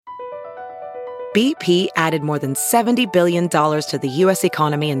BP added more than $70 billion to the U.S.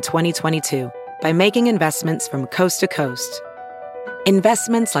 economy in 2022 by making investments from coast to coast.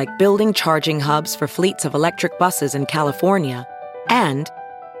 Investments like building charging hubs for fleets of electric buses in California and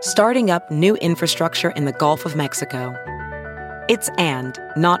starting up new infrastructure in the Gulf of Mexico. It's and,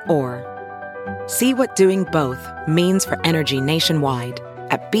 not or. See what doing both means for energy nationwide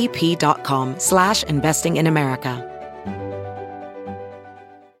at bp.com/investing in America.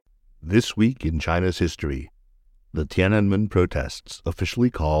 This week in China's history, the Tiananmen protests officially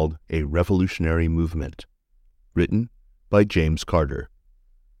called a revolutionary movement. Written by James Carter.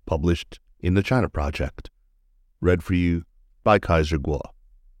 Published in the China Project. Read for you by Kaiser Guo.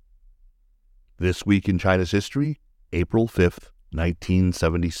 This week in China's history, April 5th,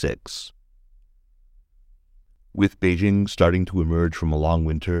 1976. With Beijing starting to emerge from a long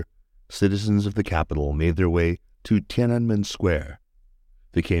winter, citizens of the capital made their way to Tiananmen Square.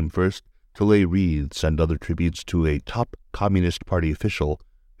 They came first to lay wreaths and other tributes to a top Communist Party official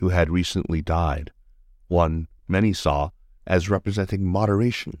who had recently died, one many saw as representing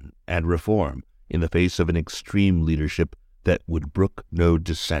moderation and reform in the face of an extreme leadership that would brook no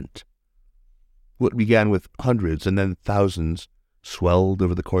dissent. What began with hundreds and then thousands swelled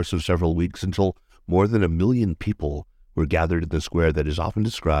over the course of several weeks until more than 1 million people were gathered in the square that is often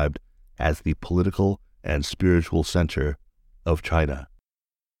described as the political and spiritual center of China.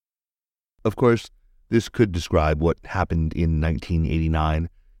 Of course, this could describe what happened in 1989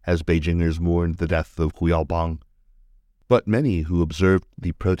 as Beijingers mourned the death of Hu Yaobang. But many who observed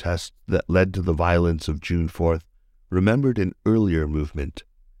the protests that led to the violence of June 4th remembered an earlier movement,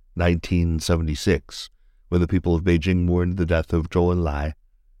 1976, when the people of Beijing mourned the death of Zhou Enlai,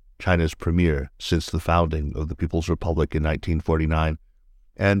 China's premier since the founding of the People's Republic in 1949,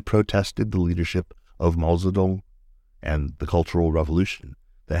 and protested the leadership of Mao Zedong and the Cultural Revolution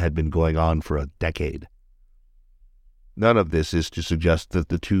that had been going on for a decade. None of this is to suggest that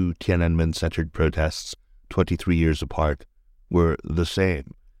the two Tiananmen-centered protests, 23 years apart, were the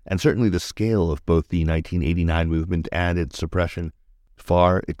same, and certainly the scale of both the 1989 movement and its suppression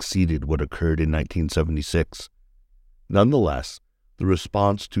far exceeded what occurred in 1976. Nonetheless, the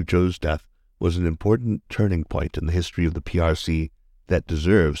response to Zhou's death was an important turning point in the history of the PRC that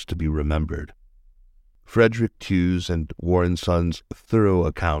deserves to be remembered. Frederick Tew's and Warren Sun's thorough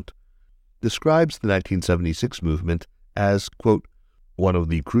account describes the 1976 movement as, quote, one of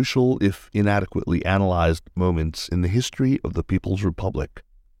the crucial, if inadequately analyzed, moments in the history of the People's Republic,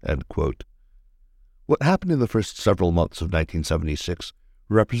 end quote. What happened in the first several months of 1976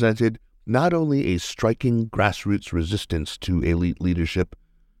 represented not only a striking grassroots resistance to elite leadership,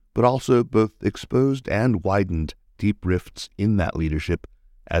 but also both exposed and widened deep rifts in that leadership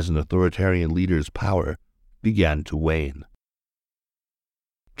as an authoritarian leader's power began to wane.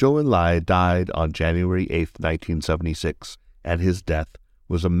 Zhou Enlai died on January 8, 1976, and his death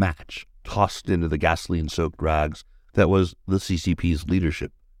was a match tossed into the gasoline-soaked rags that was the CCP's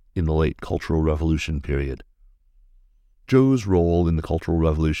leadership in the late Cultural Revolution period. Zhou's role in the Cultural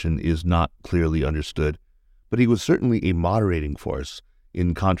Revolution is not clearly understood, but he was certainly a moderating force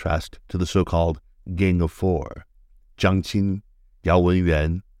in contrast to the so-called Gang of Four, Jiang Qin, Yao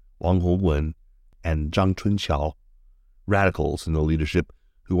Wenyuan, Wang Hongwen, and Zhang Chunqiao, radicals in the leadership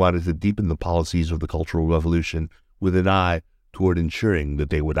who wanted to deepen the policies of the Cultural Revolution with an eye toward ensuring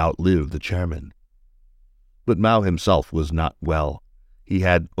that they would outlive the chairman. But Mao himself was not well. He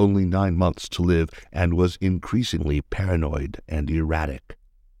had only 9 months to live and was increasingly paranoid and erratic.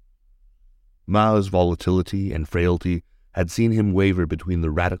 Mao's volatility and frailty had seen him waver between the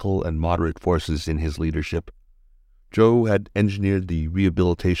radical and moderate forces in his leadership. Zhou had engineered the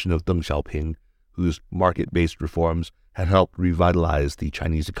rehabilitation of Deng Xiaoping, whose market-based reforms had helped revitalize the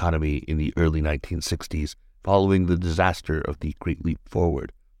Chinese economy in the early 1960s, following the disaster of the Great Leap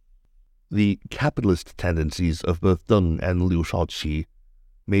Forward. The capitalist tendencies of both Deng and Liu Shaoqi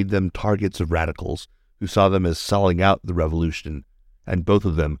made them targets of radicals who saw them as selling out the revolution, and both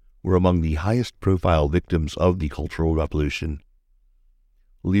of them were among the highest-profile victims of the Cultural Revolution.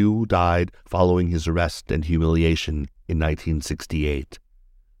 Liu died following his arrest and humiliation in 1968.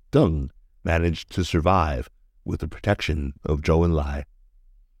 Deng managed to survive with the protection of Zhou Enlai.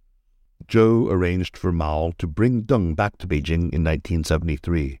 Zhou arranged for Mao to bring Deng back to Beijing in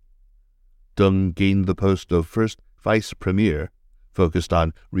 1973. Deng gained the post of first vice premier, focused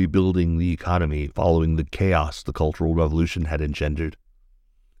on rebuilding the economy following the chaos the Cultural Revolution had engendered.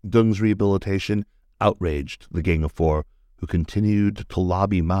 Deng's rehabilitation outraged the Gang of Four, who continued to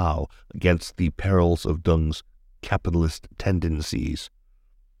lobby Mao against the perils of Deng's capitalist tendencies.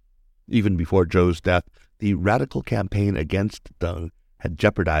 Even before Zhou's death, the radical campaign against Deng had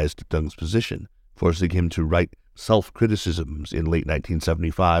jeopardized Deng's position forcing him to write self-criticisms in late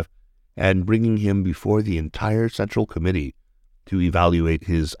 1975 and bringing him before the entire Central Committee to evaluate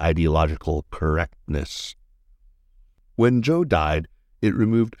his ideological correctness. When Zhou died, it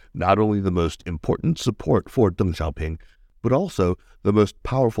removed not only the most important support for Deng Xiaoping, but also the most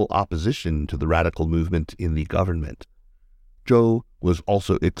powerful opposition to the radical movement in the government. Zhou was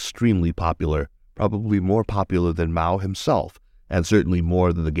also extremely popular, probably more popular than Mao himself, and certainly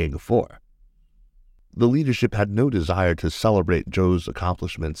more than the Gang of Four. The leadership had no desire to celebrate Zhou's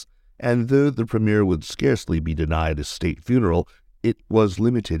accomplishments, and though the premier would scarcely be denied a state funeral, it was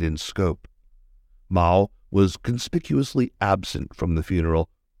limited in scope. Mao was conspicuously absent from the funeral,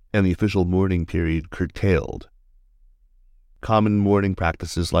 and the official mourning period curtailed. Common mourning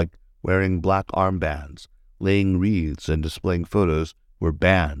practices like wearing black armbands, laying wreaths, and displaying photos were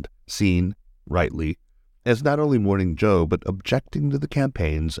banned, seen, rightly, as not only mourning Zhou, but objecting to the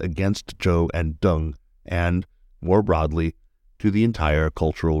campaigns against Zhou and Deng, and, more broadly, to the entire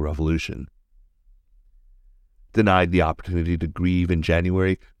Cultural Revolution. Denied the opportunity to grieve in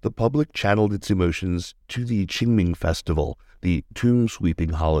January, the public channeled its emotions to the Qingming Festival, the tomb-sweeping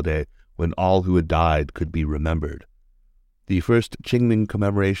holiday when all who had died could be remembered. The first Qingming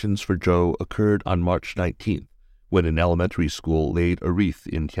commemorations for Zhou occurred on March 19th, when an elementary school laid a wreath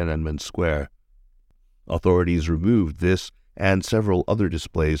in Tiananmen Square. Authorities removed this and several other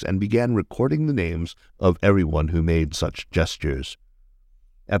displays and began recording the names of everyone who made such gestures.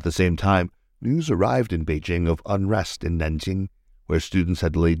 At the same time, news arrived in Beijing of unrest in Nanjing, where students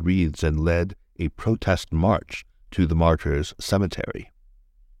had laid wreaths and led a protest march to the martyrs' cemetery.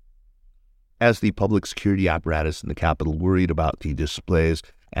 As the public security apparatus in the capital worried about the displays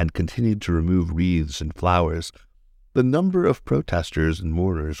and continued to remove wreaths and flowers, the number of protesters and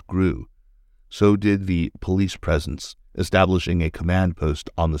mourners grew. So did the police presence, establishing a command post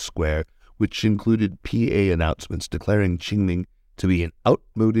on the square, which included PA announcements declaring Qingming to be an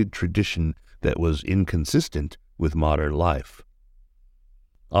outmoded tradition that was inconsistent with modern life.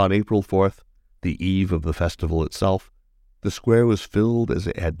 On April 4th, the eve of the festival itself, the square was filled as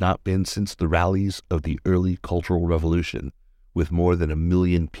it had not been since the rallies of the early Cultural Revolution, with more than 1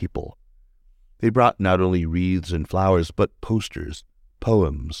 million people. They brought not only wreaths and flowers, but posters,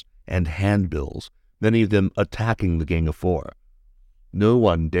 poems, and handbills, many of them attacking the Gang of Four. No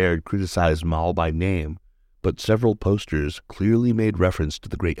one dared criticize Mao by name, but several posters clearly made reference to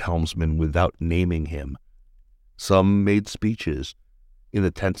the great helmsman without naming him. Some made speeches. In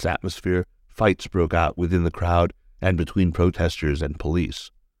the tense atmosphere, fights broke out within the crowd and between protesters and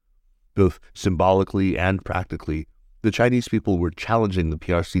police. Both symbolically and practically, the Chinese people were challenging the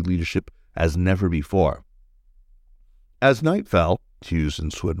PRC leadership as never before. As night fell, Hughes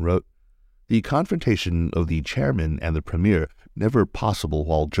and Swin wrote, the confrontation of the chairman and the premier, never possible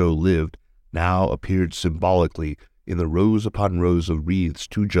while Zhou lived, now appeared symbolically in the rows upon rows of wreaths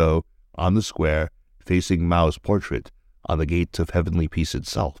to Zhou on the square facing Mao's portrait on the gates of heavenly peace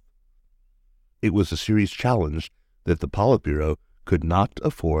itself. It was a serious challenge that the Politburo could not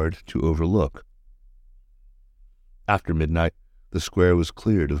afford to overlook. After midnight, the square was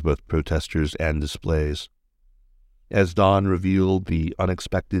cleared of both protesters and displays. As dawn revealed the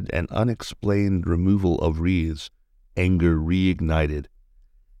unexpected and unexplained removal of wreaths, anger reignited.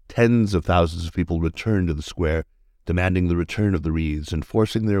 Tens of thousands of people returned to the square, demanding the return of the wreaths and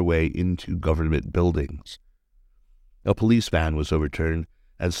forcing their way into government buildings. A police van was overturned,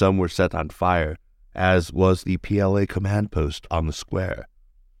 and some were set on fire, as was the PLA command post on the square.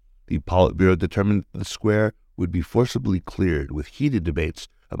 The Politburo determined the square would be forcibly cleared, with heated debates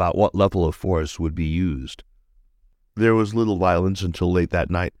about what level of force would be used. There was little violence until late that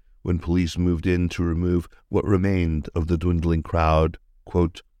night, when police moved in to remove what remained of the dwindling crowd,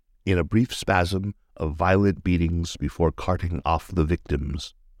 quote, in a brief spasm of violent beatings before carting off the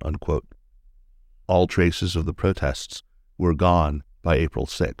victims, unquote. All traces of the protests were gone by April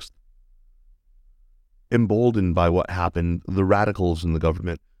 6th. Emboldened by what happened, the radicals in the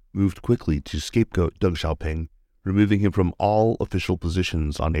government moved quickly to scapegoat Deng Xiaoping, removing him from all official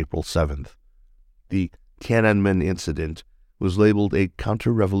positions on April 7th. The Tiananmen incident was labeled a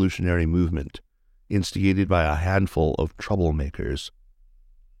counter-revolutionary movement, instigated by a handful of troublemakers.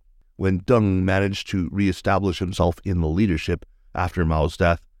 When Deng managed to re-establish himself in the leadership after Mao's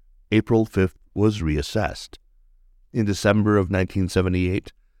death, April 5th was reassessed. In December of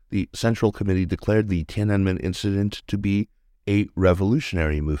 1978, the Central Committee declared the Tiananmen incident to be a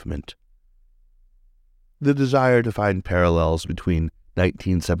revolutionary movement. The desire to find parallels between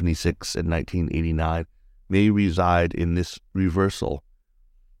 1976 and 1989 may reside in this reversal.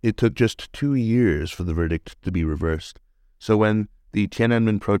 It took just 2 years for the verdict to be reversed, so when The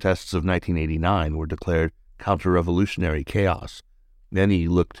Tiananmen protests of 1989 were declared counter-revolutionary chaos. Many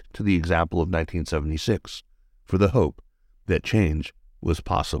looked to the example of 1976 for the hope that change was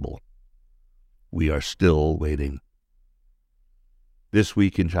possible. We are still waiting. This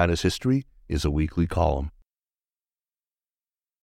Week in China's History is a weekly column.